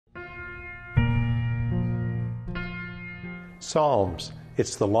Psalms.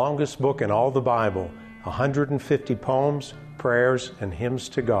 It's the longest book in all the Bible. 150 poems, prayers, and hymns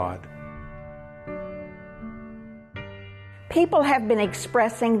to God. People have been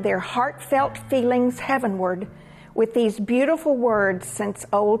expressing their heartfelt feelings heavenward with these beautiful words since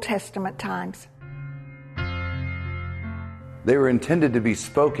Old Testament times. They were intended to be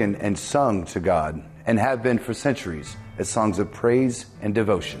spoken and sung to God, and have been for centuries as songs of praise and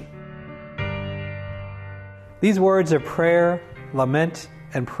devotion. These words of prayer, lament,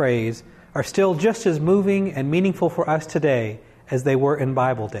 and praise are still just as moving and meaningful for us today as they were in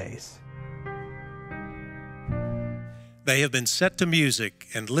Bible days. They have been set to music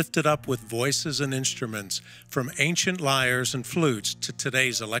and lifted up with voices and instruments, from ancient lyres and flutes to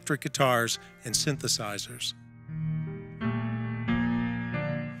today's electric guitars and synthesizers.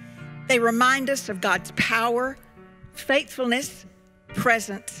 They remind us of God's power, faithfulness,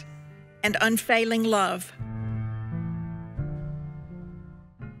 presence, and unfailing love.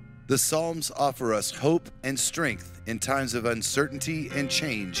 The Psalms offer us hope and strength in times of uncertainty and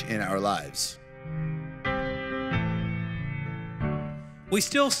change in our lives. We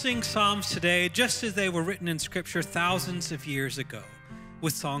still sing Psalms today just as they were written in Scripture thousands of years ago,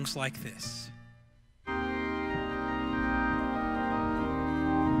 with songs like this.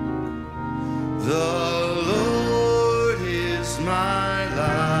 The Lord is my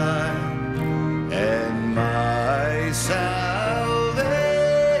light and my salvation.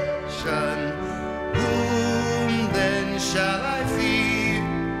 Whom then shall I fear?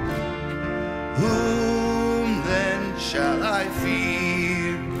 Whom then shall I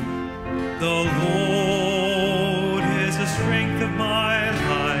fear? The Lord is the strength of my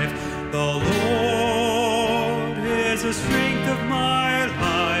life. The Lord is the strength of my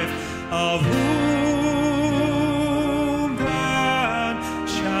life. Of whom then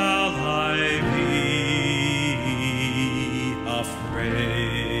shall I be afraid?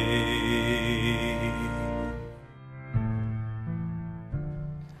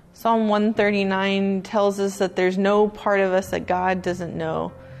 Psalm 139 tells us that there's no part of us that God doesn't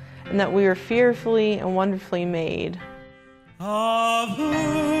know, and that we are fearfully and wonderfully made. Of whom